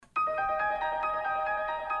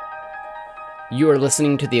You are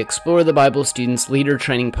listening to the Explore the Bible Students Leader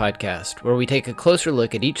Training Podcast, where we take a closer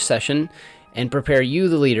look at each session and prepare you,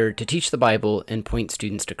 the leader, to teach the Bible and point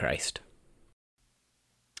students to Christ.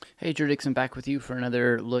 Hey, Drew Dixon back with you for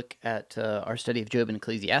another look at our study of Job and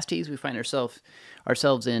Ecclesiastes. We find ourselves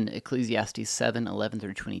in Ecclesiastes 7, 11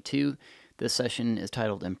 through 22. This session is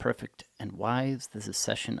titled Imperfect and Wise. This is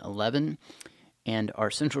session 11, and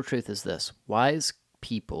our central truth is this: wise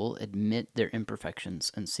people admit their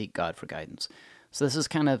imperfections and seek God for guidance. So this is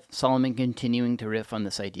kind of Solomon continuing to riff on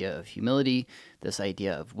this idea of humility, this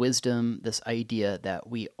idea of wisdom, this idea that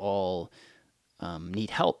we all need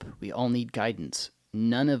help, we all need guidance.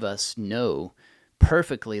 None of us know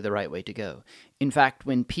perfectly the right way to go. In fact,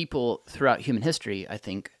 when people throughout human history, I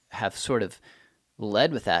think, have sort of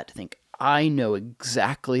led with that, to think, I know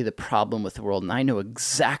exactly the problem with the world, and I know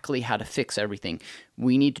exactly how to fix everything.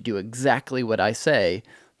 We need to do exactly what I say.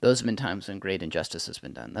 Those have been times when great injustice has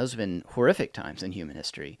been done. Those have been horrific times in human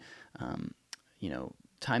history.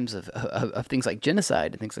 Times of things like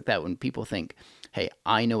genocide and things like that, when people think, hey,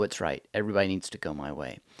 I know what's right. Everybody needs to go my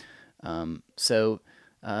way.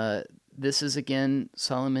 This is, again,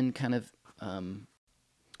 Solomon kind of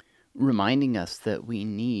reminding us that we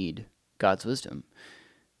need God's wisdom.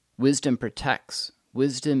 Wisdom protects.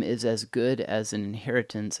 Wisdom is as good as an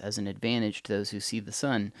inheritance, as an advantage to those who see the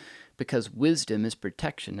sun, because wisdom is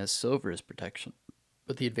protection, as silver is protection.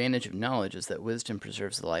 But the advantage of knowledge is that wisdom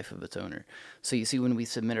preserves the life of its owner. So you see, when we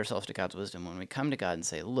submit ourselves to God's wisdom, when we come to God and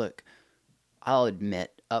say, look, I'll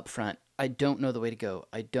admit up front, I don't know the way to go.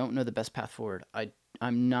 I don't know the best path forward.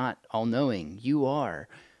 I'm not all-knowing. You are.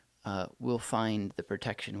 We'll find the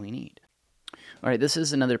protection we need. All right, this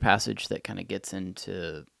is another passage that kind of gets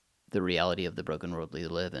into the reality of the broken world we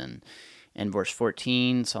live in. In verse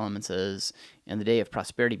 14, Solomon says, "In the day of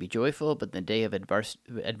prosperity be joyful, but in the day of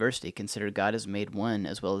adversity consider God has made one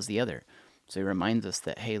as well as the other." So he reminds us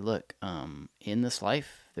that, hey, look, in this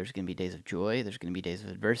life, there's going to be days of joy, there's going to be days of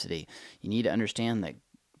adversity. You need to understand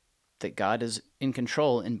that God is in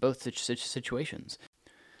control in both such situations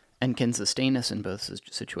and can sustain us in both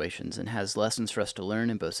situations and has lessons for us to learn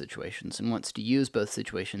in both situations and wants to use both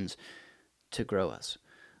situations to grow us.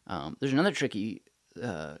 There's another tricky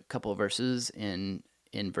couple of verses in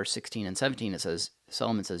verse 16 and 17.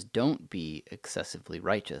 Solomon says, don't be excessively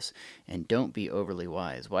righteous and don't be overly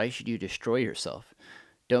wise. Why should you destroy yourself?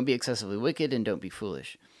 Don't be excessively wicked and don't be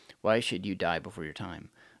foolish. Why should you die before your time?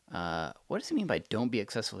 What does it mean by don't be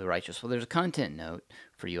excessively righteous? Well, there's a content note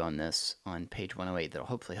for you on this on page 108 that'll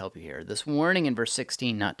hopefully help you here. This warning in verse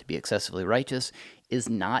 16 not to be excessively righteous is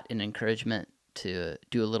not an encouragement to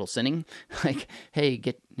do a little sinning, like, hey,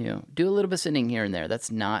 do a little bit of sinning here and there. That's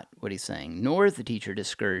not what he's saying. Nor is the teacher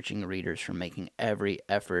discouraging readers from making every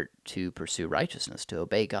effort to pursue righteousness, to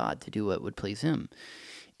obey God, to do what would please him.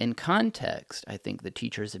 In context, I think the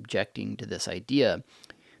teacher is objecting to this idea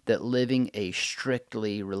that living a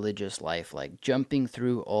strictly religious life, like jumping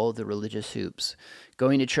through all the religious hoops,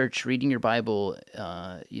 going to church, reading your Bible,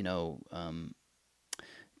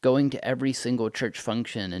 going to every single church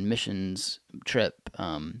function and missions trip,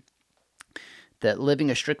 that living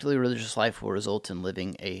a strictly religious life will result in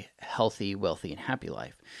living a healthy, wealthy, and happy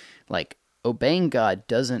life. Like, obeying God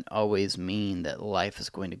doesn't always mean that life is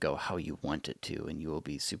going to go how you want it to and you will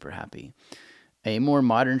be super happy. A more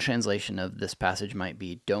modern translation of this passage might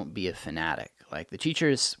be, don't be a fanatic. Like, the teacher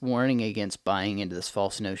is warning against buying into this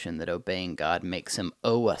false notion that obeying God makes him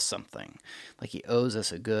owe us something, like he owes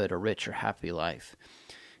us a good or rich or happy life.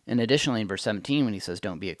 And additionally, in verse 17, when he says,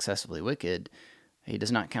 don't be excessively wicked, he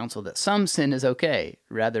does not counsel that some sin is okay.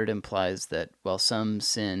 Rather, it implies that while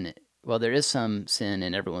there is some sin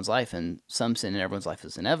in everyone's life and some sin in everyone's life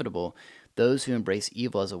is inevitable, those who embrace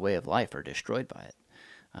evil as a way of life are destroyed by it.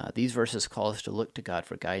 These verses call us to look to God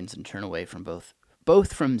for guidance and turn away from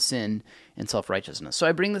both from sin and self-righteousness. So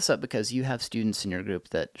I bring this up because you have students in your group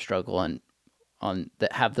that struggle on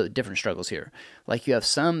that have the different struggles here. Like, you have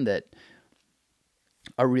some that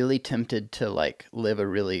are really tempted to live a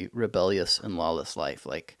really rebellious and lawless life.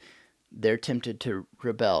 Like, they're tempted to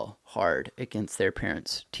rebel hard against their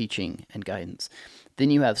parents' teaching and guidance. Then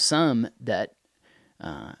you have some that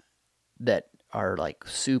are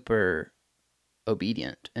super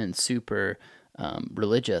obedient and super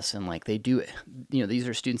religious, and they do, these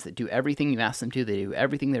are students that do everything you ask them to. They do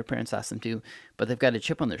everything their parents ask them to, but they've got a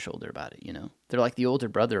chip on their shoulder about it. They're like the older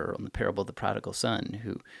brother on the parable of the prodigal son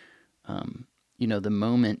who, the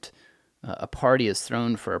moment a party is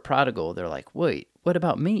thrown for a prodigal, they're like, wait, what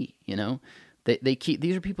about me?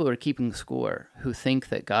 These are people who are keeping score, who think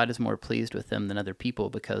that God is more pleased with them than other people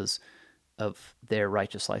because of their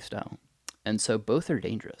righteous lifestyle. And so both are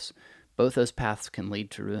dangerous. both those paths can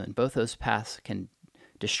lead to ruin. Both those paths can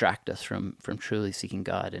distract us from truly seeking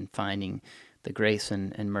God and finding the grace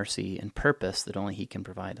and mercy and purpose that only He can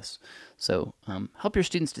provide us. So help your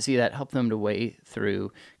students to see that. Help them to weigh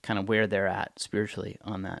through kind of where they're at spiritually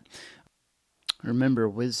on that. Remember,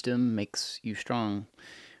 wisdom makes you strong.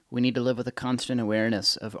 We need to live with a constant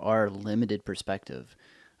awareness of our limited perspective,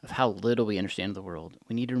 of how little we understand of the world.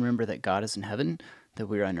 We need to remember that God is in heaven, that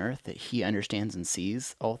we're on earth, that He understands and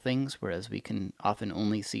sees all things, whereas we can often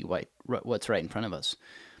only see what's right in front of us.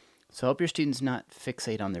 So help your students not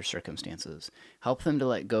fixate on their circumstances. Help them to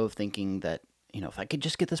let go of thinking that, if I could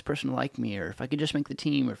just get this person to like me, or if I could just make the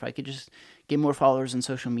team, or if I could just get more followers on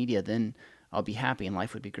social media, then I'll be happy and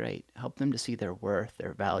life would be great. Help them to see their worth,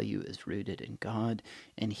 their value is rooted in God,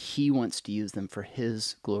 and He wants to use them for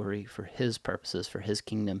His glory, for His purposes, for His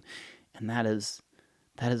kingdom. And that is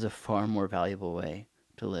a far more valuable way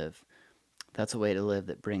to live. That's a way to live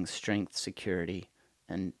that brings strength, security,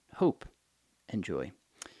 and hope and joy.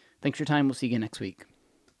 Thanks for your time. We'll see you again next week.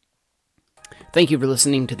 Thank you for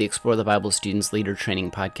listening to the Explore the Bible Students Leader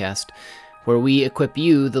Training Podcast, where we equip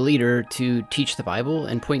you, the leader, to teach the Bible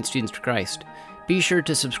and point students to Christ. Be sure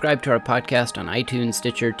to subscribe to our podcast on iTunes,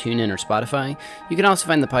 Stitcher, TuneIn, or Spotify. You can also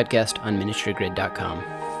find the podcast on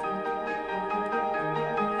ministrygrid.com.